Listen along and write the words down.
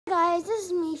guys, this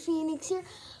is me, Phoenix here.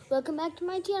 Welcome back to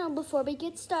my channel. Before we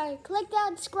get started, click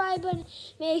that subscribe button.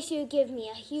 Make sure you give me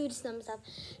a huge thumbs up.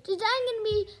 Today I'm gonna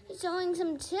be showing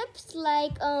some tips,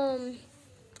 like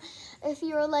if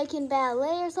you're like in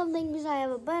ballet or something, because I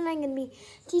have a bun, I'm gonna be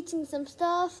teaching some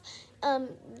stuff,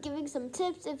 giving some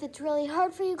tips if it's really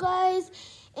hard for you guys,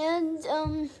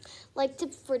 and like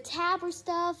tips for tap or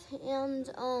stuff, and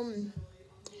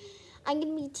I'm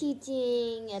going to be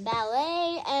teaching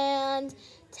ballet and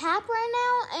tap right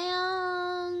now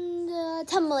and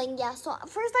tumbling. Yeah, so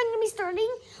first I'm going to be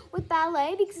starting with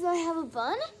ballet because I have a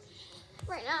bun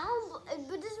right now. It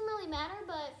doesn't really matter,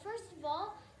 but first of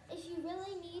all, if you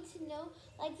really need to know,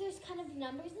 like there's kind of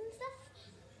numbers and stuff,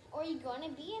 or you're going to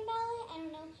be in ballet, I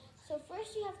don't know. So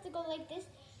first you have to go like this,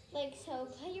 like so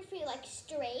put your feet like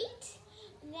straight,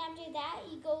 and then after that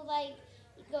you go like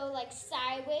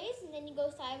sideways, and then you go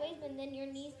sideways, and then your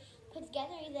knees put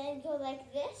together, and then you go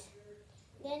like this,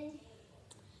 then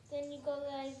you go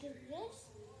like this,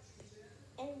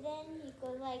 and then you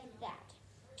go like that.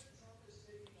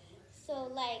 So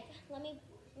like let me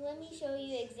show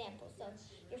you an example. So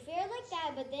your feet are like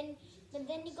that, but then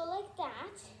you go like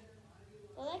that,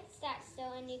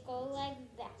 and you go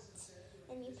like that,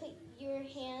 and you put your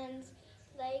hands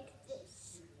like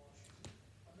this.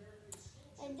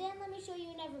 And then let me show you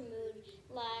another mood,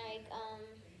 like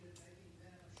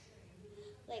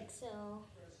so.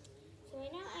 So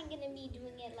right now I'm gonna be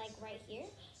doing it like right here.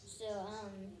 So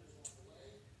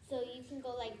you can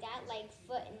go like that, like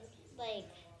foot and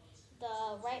like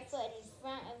the right foot in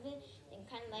front of it, then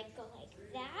kind of like go like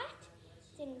that,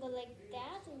 then go like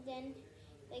that, and then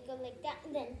they go like that,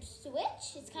 and then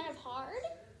switch. It's kind of hard.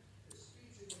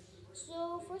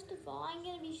 So first of all, I'm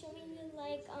gonna be showing you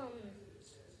like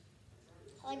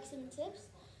some tips.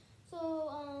 So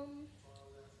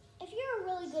if you're a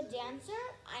really good dancer,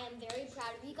 I am very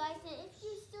proud of you guys. And if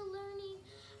you're still learning,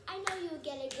 I know you'll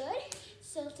get it good.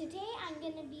 So today I'm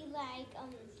gonna be like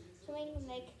showing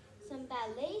like some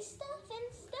ballet stuff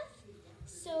and stuff.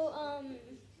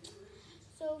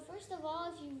 So first of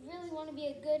all, if you really want to be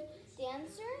a good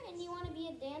dancer and you want to be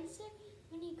a dancer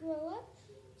when you grow up,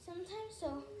 sometimes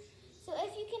so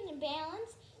if you can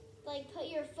balance, like put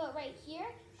your foot right here,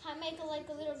 kind of make like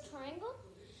a little triangle,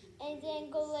 and then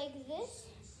go like this,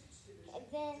 and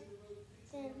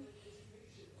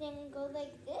then go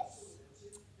like this.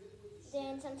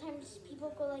 Then sometimes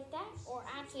people go like that, or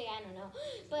actually I don't know.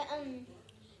 But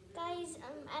guys,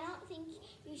 I don't think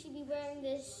you should be wearing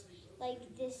this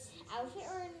outfit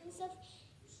or stuff.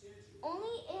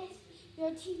 Only if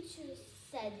your teacher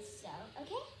said so.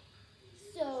 Okay?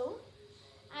 So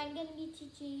I'm gonna be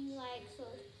teaching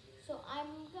so I'm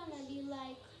gonna be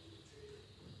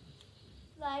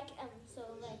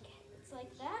it's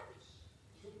like that.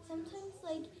 Sometimes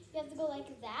like you have to go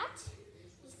like that.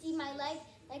 You see my leg,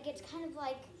 like it's kind of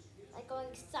like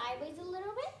going sideways a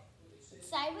little bit. It's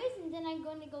sideways, and then I'm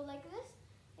going to go like this.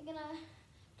 I'm gonna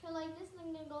turn like this, and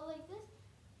I'm gonna go like this.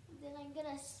 And then I'm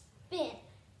gonna spin.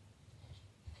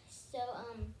 So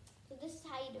this is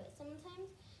how you do it. Sometimes,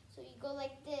 so you go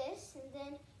like this, and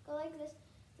then go like this.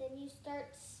 Then you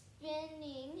start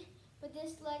spinning, but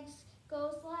this leg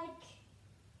goes like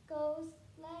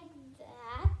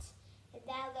that, and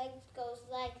that leg goes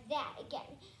like that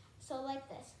again. So like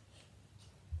this.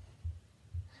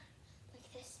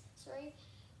 Sorry.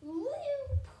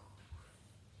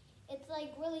 It's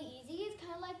like really easy. It's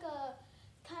kind of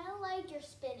like you're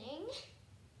spinning.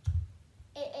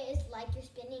 It is like you're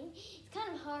spinning. It's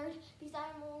kind of hard because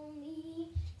I'm only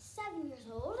 7 years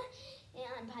old.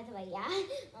 And by the way, yeah.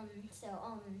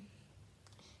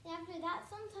 After that,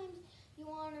 sometimes you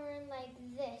want to learn like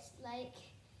this, like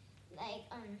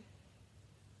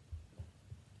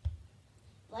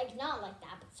not like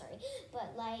that, but sorry,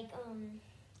 but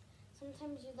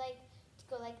sometimes you like to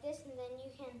go like this, and then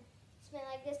you can spin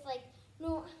like this, like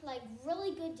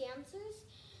really good dancers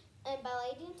and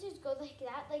ballet dancers go like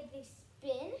that, like they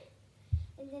spin,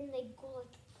 and then they go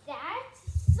like that,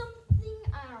 something,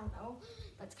 I don't know,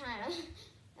 that's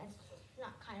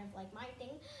not kind of like my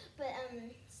thing, but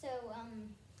so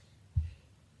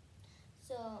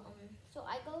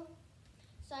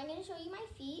I'm gonna show you my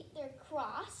feet. They're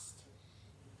crossed.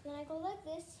 Then I go like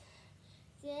this.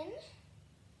 Then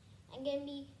I'm gonna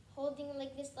be holding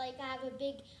like this, like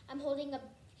I'm holding a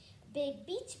big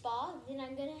beach ball. Then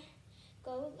I'm gonna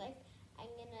go like, I'm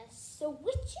gonna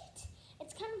switch it.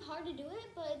 It's kind of hard to do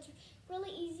it, but it's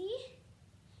really easy.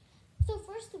 So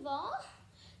first of all,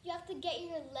 you have to get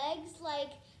your legs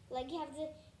like you have to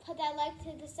put that leg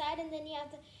to the side, and then you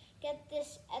have to get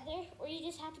this other, or you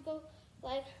just have to go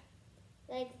like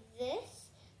this,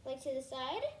 like to the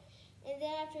side, and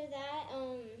then after that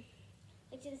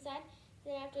side.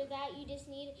 Then after that, you just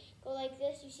need to go like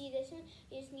this. You see this one?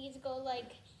 You just need to go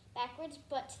like backwards,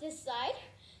 but to this side.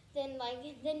 Then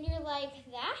you're like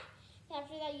that. Then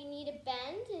after that, you need to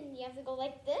bend, and you have to go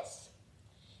like this.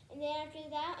 And then after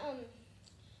that,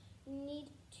 you need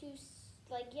to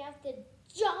you have to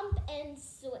jump and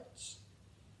switch.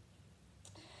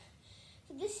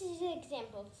 So this is an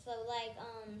example. So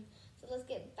so let's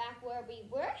get back where we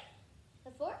were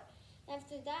before.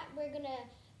 After that, we're gonna.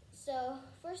 So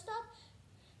first off,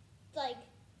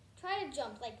 try to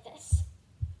jump like this.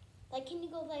 Can you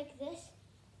go like this?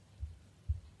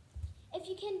 If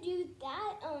you can do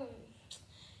that,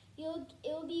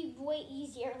 it'll be way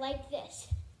easier like this.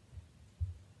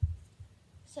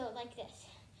 So like this.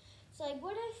 So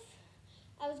what if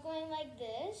I was going like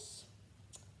this?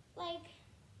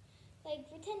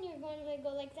 Pretend you're going to go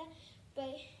like that,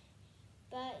 but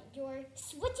you're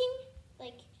switching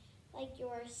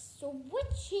you're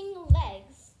switching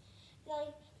legs.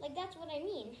 That's what I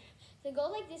mean. So go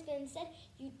like this, but instead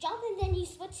you jump and then you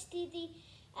switch to the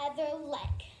other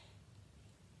leg.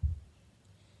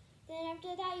 Then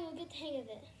after that, you'll get the hang of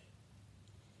it.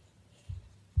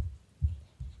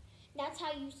 That's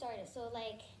how you start it. So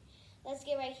let's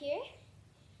get right here.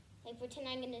 Pretend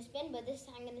I'm gonna spin, but this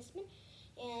time I'm gonna spin,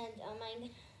 and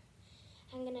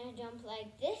I'm gonna jump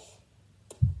like this.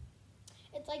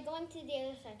 It's like going to the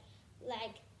other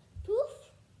side, poof.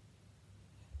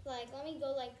 Let me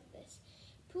go like this,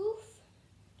 poof,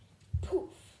 poof.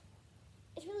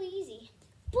 It's really easy,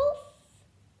 poof,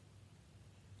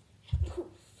 poof.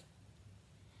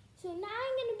 So now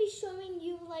I'm gonna be showing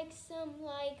you some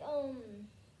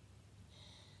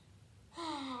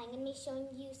I'm gonna be showing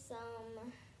you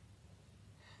some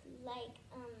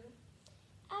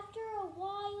after a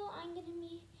while I'm gonna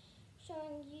be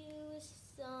showing you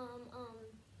some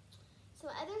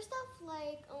other stuff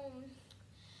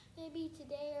maybe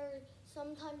today or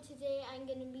sometime today I'm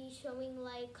gonna be showing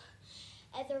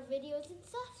other videos and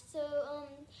stuff. So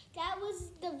that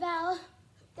was the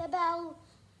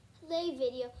ballet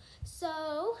video.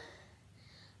 So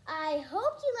I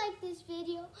hope you like this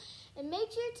video and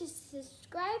make sure to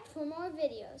subscribe for more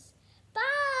videos.